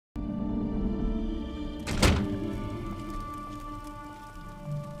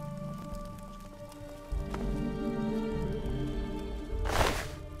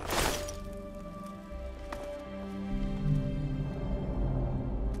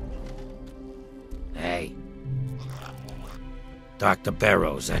Dr.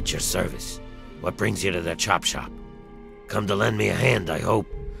 Barrows at your service. What brings you to the chop shop? Come to lend me a hand, I hope.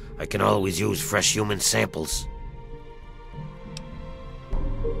 I can always use fresh human samples.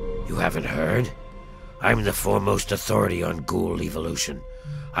 You haven't heard? I'm the foremost authority on ghoul evolution.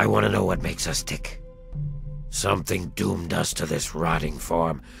 I want to know what makes us tick. Something doomed us to this rotting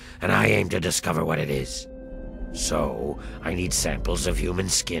form, and I aim to discover what it is. So, I need samples of human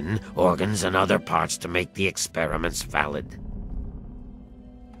skin, organs, and other parts to make the experiments valid.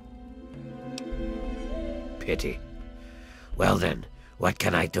 Pity. Well then, what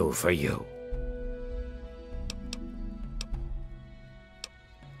can I do for you?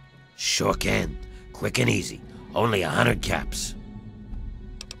 Sure can. Quick and easy. Only 100 caps.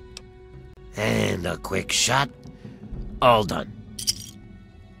 And a quick shot. All done.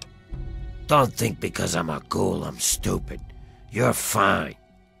 Don't think because I'm a ghoul I'm stupid. You're fine.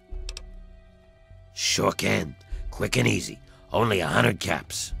 Sure can. Quick and easy. Only 100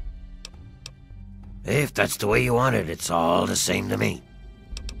 caps. If that's the way you want it, it's all the same to me.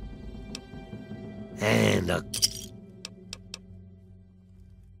 And a...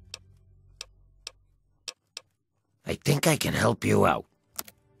 I think I can help you out.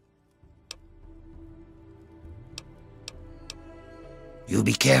 You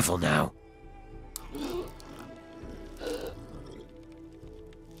be careful now.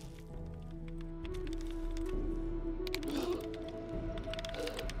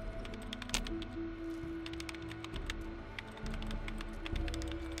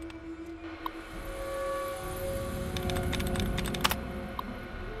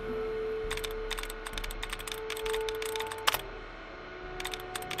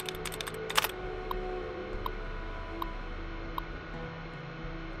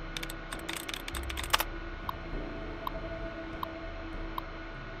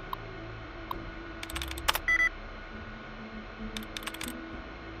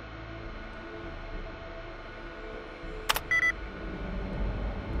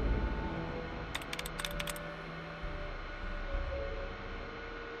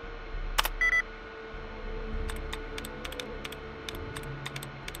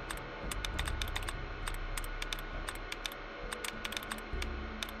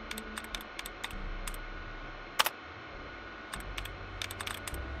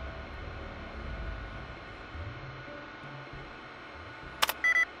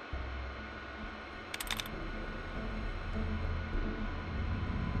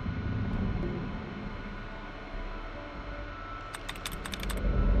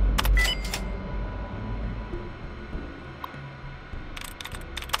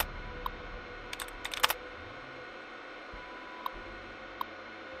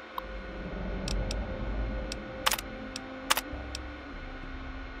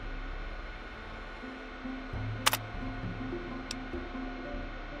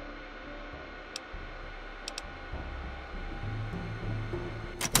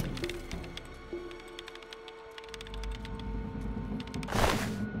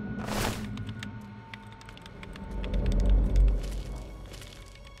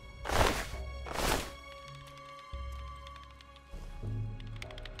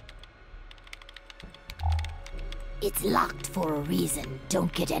 It's locked for a reason.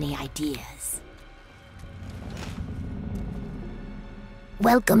 Don't get any ideas.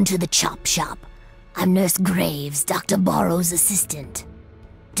 Welcome to the chop shop. I'm Nurse Graves, Dr. Barrows' assistant.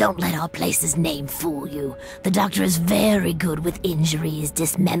 Don't let our place's name fool you. The doctor is very good with injuries,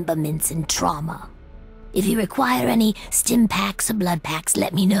 dismemberments, and trauma. If you require any stim packs or blood packs,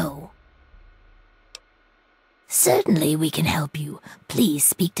 let me know. Certainly we can help you. Please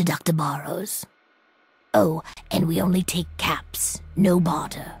speak to Dr. Barrows. Oh, and we only take caps, no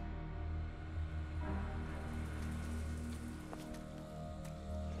barter.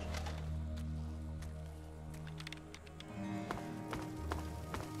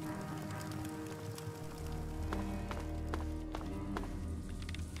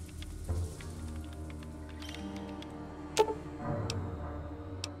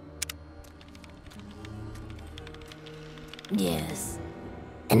 Yes.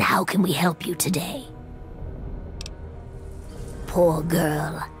 And how can we help you today? Poor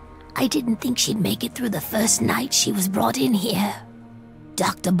girl. I didn't think she'd make it through the first night she was brought in here.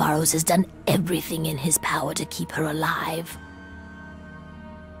 Dr. Barrows has done everything in his power to keep her alive.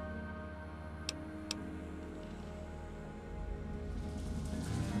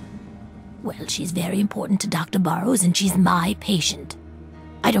 Well, she's very important to Dr. Barrows, and she's my patient.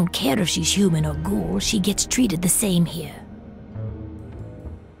 I don't care if she's human or ghoul, she gets treated the same here.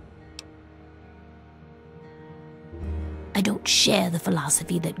 I don't share the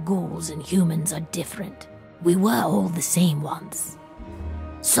philosophy that ghouls and humans are different. We were all the same once.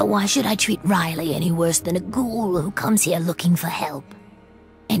 So why should I treat Riley any worse than a ghoul who comes here looking for help?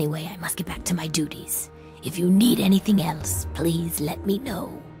 Anyway, I must get back to my duties. If you need anything else, please let me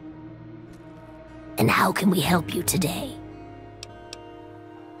know. And how can we help you today?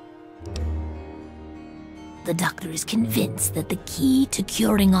 The doctor is convinced that the key to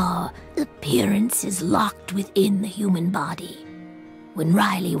curing our appearance is locked within the human body. When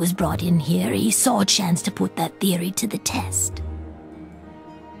Riley was brought in here, he saw a chance to put that theory to the test.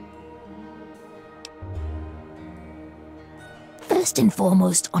 First and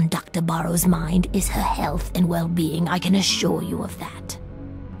foremost on Dr. Barrows' mind is her health and well-being, I can assure you of that.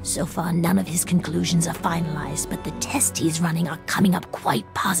 So far, none of his conclusions are finalized, but the tests he's running are coming up quite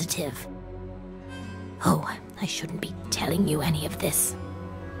positive. Oh, I shouldn't be telling you any of this.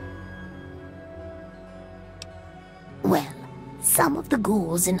 Well, some of the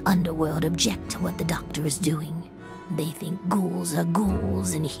ghouls in Underworld object to what the doctor is doing. They think ghouls are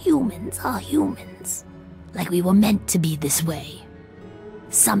ghouls and humans are humans. Like we were meant to be this way.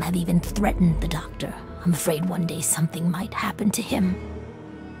 Some have even threatened the doctor. I'm afraid one day something might happen to him.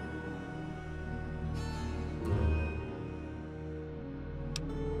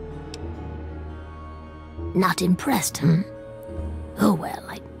 Not impressed, hmm? Oh well,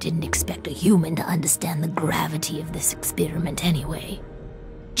 I didn't expect a human to understand the gravity of this experiment anyway.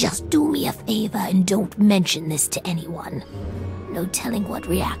 Just do me a favor and don't mention this to anyone. No telling what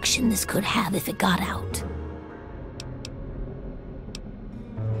reaction this could have if it got out.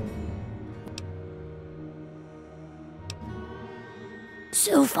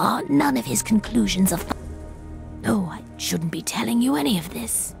 So far, none of his conclusions are Oh, I shouldn't be telling you any of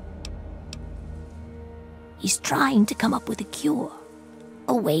this. He's trying to come up with a cure.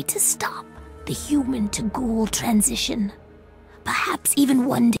 A way to stop the human-to-ghoul transition. Perhaps even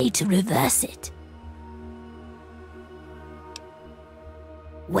one day to reverse it.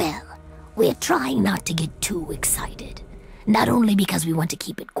 Well, we're trying not to get too excited. Not only because we want to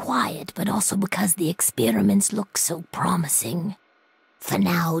keep it quiet, but also because the experiments look so promising. For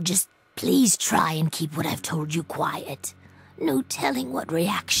now, just please try and keep what I've told you quiet. No telling what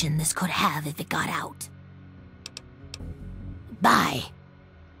reaction this could have if it got out. Bye.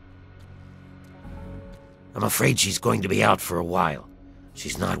 I'm afraid she's going to be out for a while.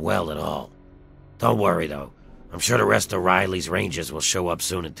 She's not well at all. Don't worry, though. I'm sure the rest of Riley's rangers will show up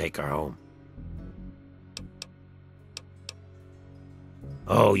soon and take her home.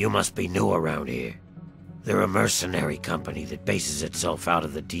 Oh, you must be new around here. They're a mercenary company that bases itself out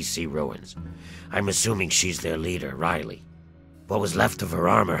of the DC ruins. I'm assuming she's their leader, Riley. What was left of her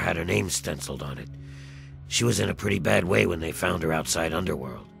armor had her name stenciled on it. She was in a pretty bad way when they found her outside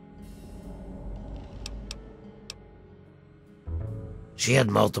Underworld. She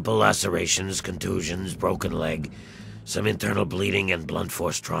had multiple lacerations, contusions, broken leg, some internal bleeding, and blunt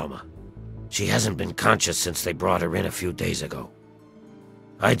force trauma. She hasn't been conscious since they brought her in a few days ago.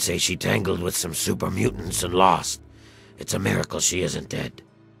 I'd say she tangled with some super mutants and lost. It's a miracle she isn't dead.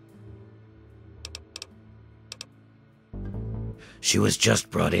 She was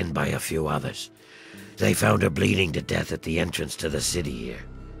just brought in by a few others. They found her bleeding to death at the entrance to the city here.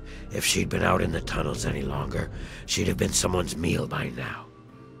 If she'd been out in the tunnels any longer, she'd have been someone's meal by now.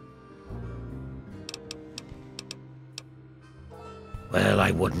 Well, I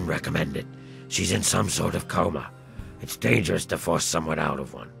wouldn't recommend it. She's in some sort of coma. It's dangerous to force someone out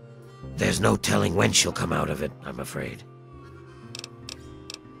of one. There's no telling when she'll come out of it, I'm afraid.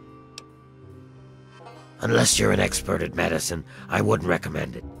 Unless you're an expert at medicine, I wouldn't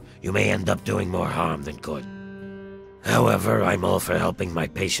recommend it. You may end up doing more harm than good. However, I'm all for helping my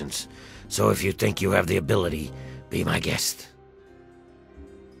patients, so if you think you have the ability, be my guest.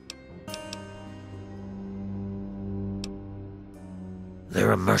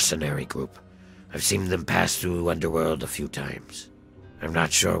 They're a mercenary group. I've seen them pass through Underworld a few times. I'm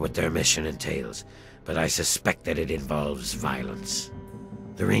not sure what their mission entails, but I suspect that it involves violence.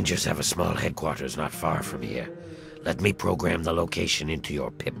 The Rangers have a small headquarters not far from here. Let me program the location into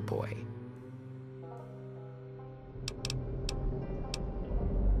your Pip-Boy.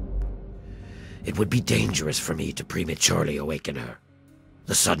 It would be dangerous for me to prematurely awaken her.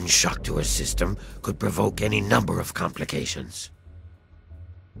 The sudden shock to her system could provoke any number of complications.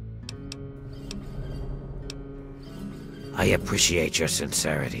 I appreciate your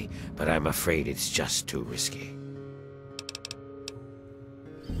sincerity, but I'm afraid it's just too risky.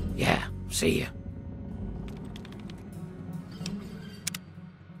 Yeah, see ya.